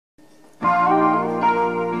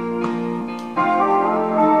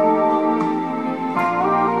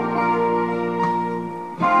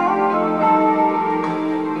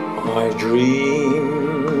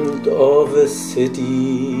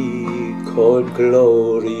city called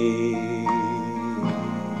glory,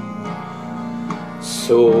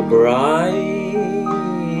 so bright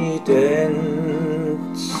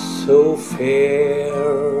and so fair.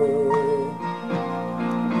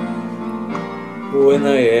 When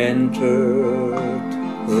I entered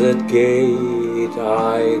that gate,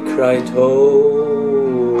 I cried holy.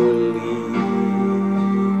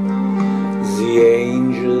 The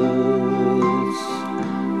angels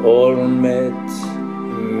all met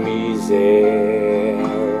me there.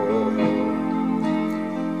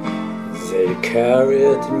 They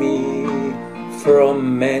carried me from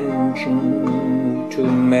mansion to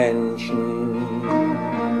mansion,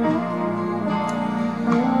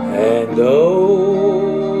 and oh,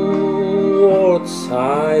 what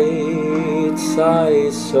sights I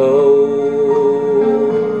saw.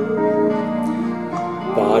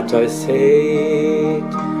 But I said,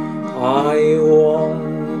 I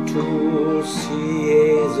want to see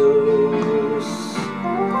Jesus.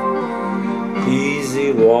 He's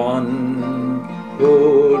the one who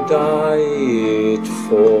died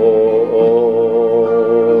for all.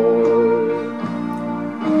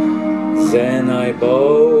 Then I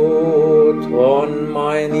bowed on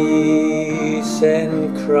my knees and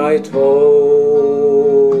cried, holy,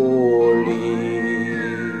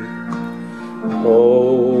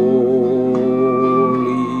 holy.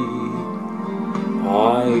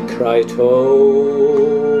 I cried, holy.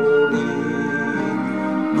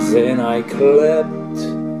 Then I clapped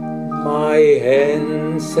my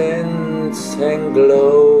hands and sang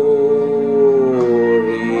glory,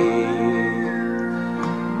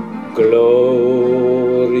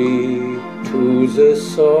 glory to the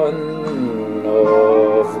Son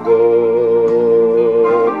of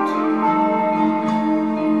God.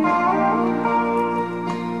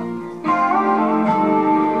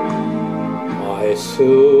 I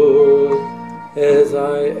stood as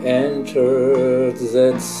I entered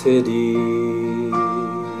that city.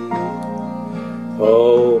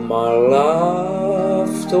 Oh, my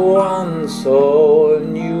loved ones all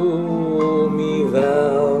knew me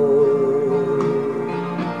well.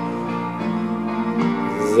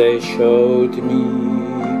 They showed me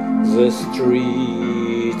the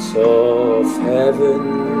streets of heaven,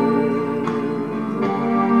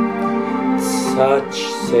 such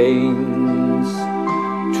saints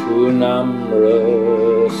too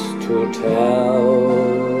numerous to tell.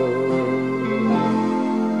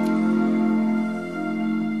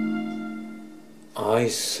 I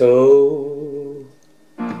saw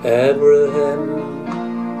Abraham,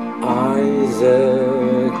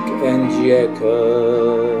 Isaac and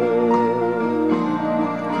Jacob,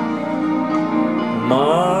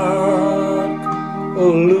 Mark,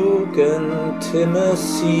 Luke and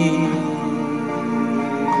Timothy.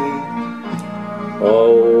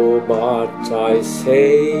 Oh, but I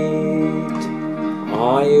said,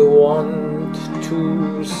 I want to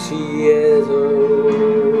see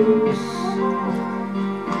Jesus.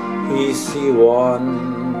 He's the one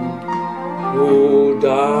who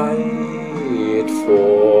died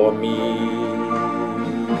for me.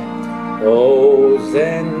 Oh,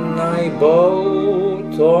 then I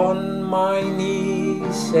bowed on my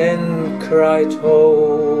knees and cried,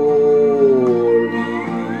 holy,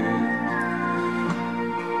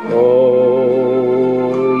 holy.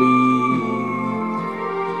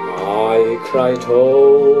 I cried, holy.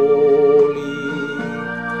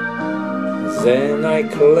 Then I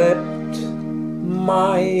clapped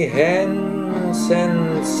my hands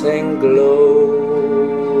and sang glory,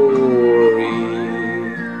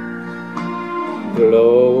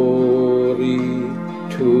 glory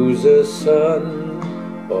to the Son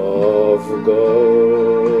of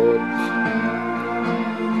God,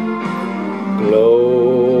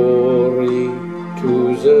 glory to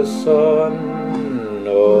the Son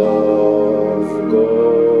of